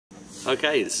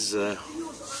Okay, this is a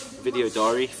video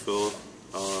diary for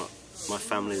my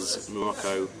family's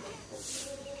Morocco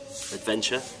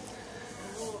adventure.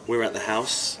 We're at the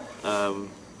house.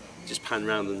 Just pan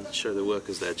around and show the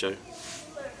workers there, Joe.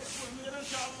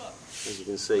 As you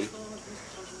can see,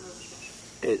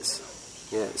 it's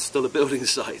still a building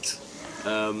site.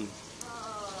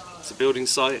 It's a building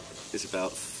site. It's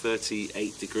about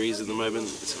 38 degrees at the moment.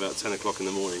 It's about 10 o'clock in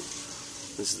the morning.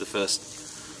 This is the first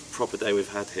proper day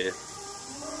we've had here,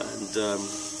 and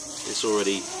it's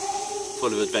already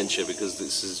full of adventure because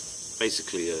this is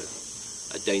basically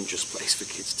a dangerous place for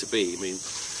kids to be. I mean,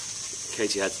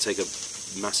 Katie had to take a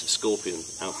massive scorpion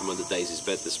out from under Daisy's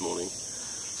bed this morning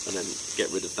and then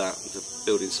get rid of that. The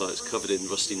building site is covered in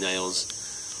rusty nails,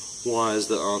 wires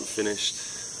that aren't finished,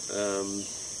 a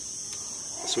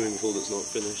swimming pool that's not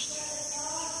finished.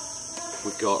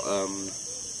 We've got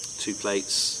 2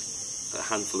 plates, a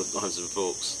handful of knives and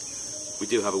forks. We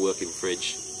do have a working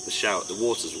fridge. The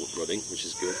water's running, which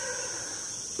is good,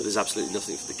 but there's absolutely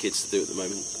nothing for the kids to do at the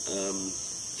moment.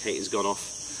 Kate has gone off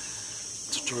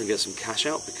to try and get some cash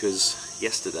out because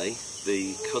yesterday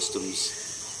the customs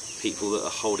people that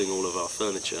are holding all of our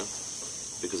furniture,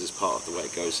 because it's part of the way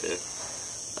it goes here,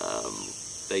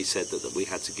 they said that we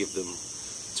had to give them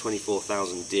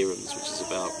 24,000 dirhams, which is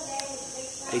about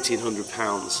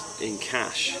 £1,800 in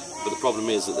cash. But the problem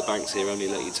is that the banks here only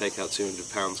let you take out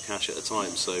 £200 cash at a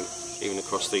time, so even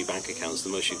across 3 bank accounts the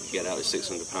most you can get out is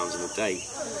 £600 in a day.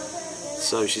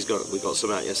 So we got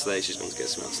some out yesterday, she's going to get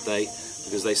some out today,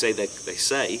 because they say they're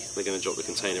going to drop the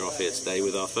container off here today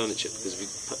with our furniture. Because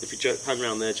if you pan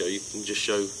around there, Joe, you can just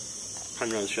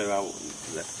pan around and show how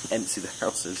empty the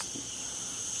house is.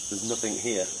 There's nothing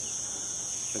here.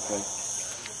 Okay.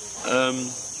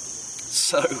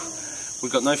 So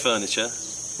we've got no furniture,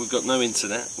 we've got no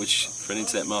internet, which for an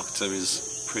internet marketer is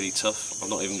pretty tough. I've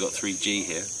not even got 3G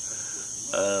here.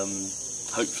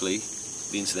 Hopefully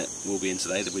the internet will be in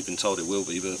today, that we've been told it will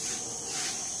be, but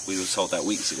we were told that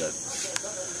weeks ago.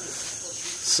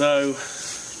 So,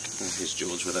 here's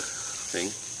George with a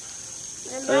thing.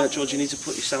 George, you need to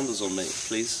put your sandals on, mate,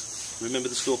 please. Remember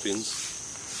the scorpions?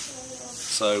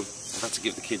 So, I've had to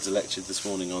give the kids a lecture this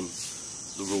morning on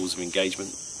the rules of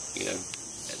engagement. You know,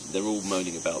 they're all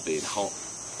moaning about being hot.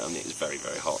 It is very,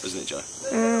 very hot, isn't it, Joe?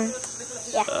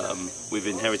 Yeah. We've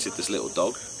inherited this little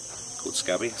dog called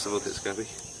Scabby. Let's have a look at Scabby.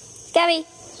 Scabby!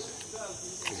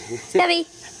 Scabby!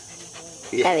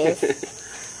 Yeah. There he is.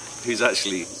 Who's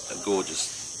actually a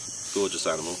gorgeous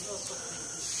animal.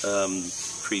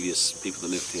 Previous people that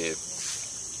lived here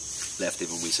left him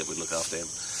and we said we'd look after him.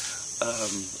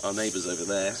 Our neighbours over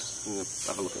there,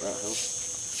 have a look at that house.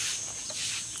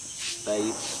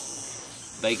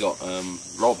 They got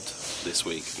robbed this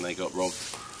week, and they got robbed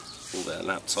all their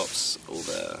laptops, all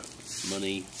their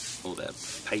money, all their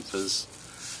papers.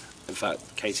 In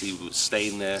fact, Katie was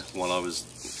staying there while I was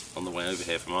on the way over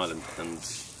here from Ireland, and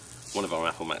one of our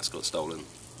Apple Macs got stolen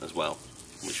as well,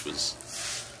 which was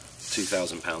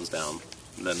 £2,000 down,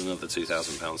 and then another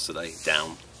 £2,000 today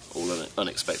down, all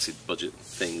unexpected budget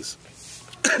things.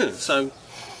 So,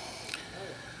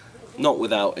 not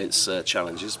without its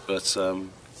challenges, but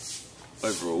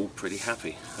overall pretty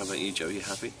happy. How about you, Joe? You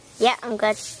happy? Yeah, I'm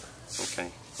good.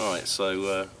 Okay, alright,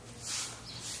 so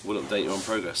we'll update you on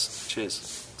progress.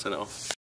 Cheers. Turn it off.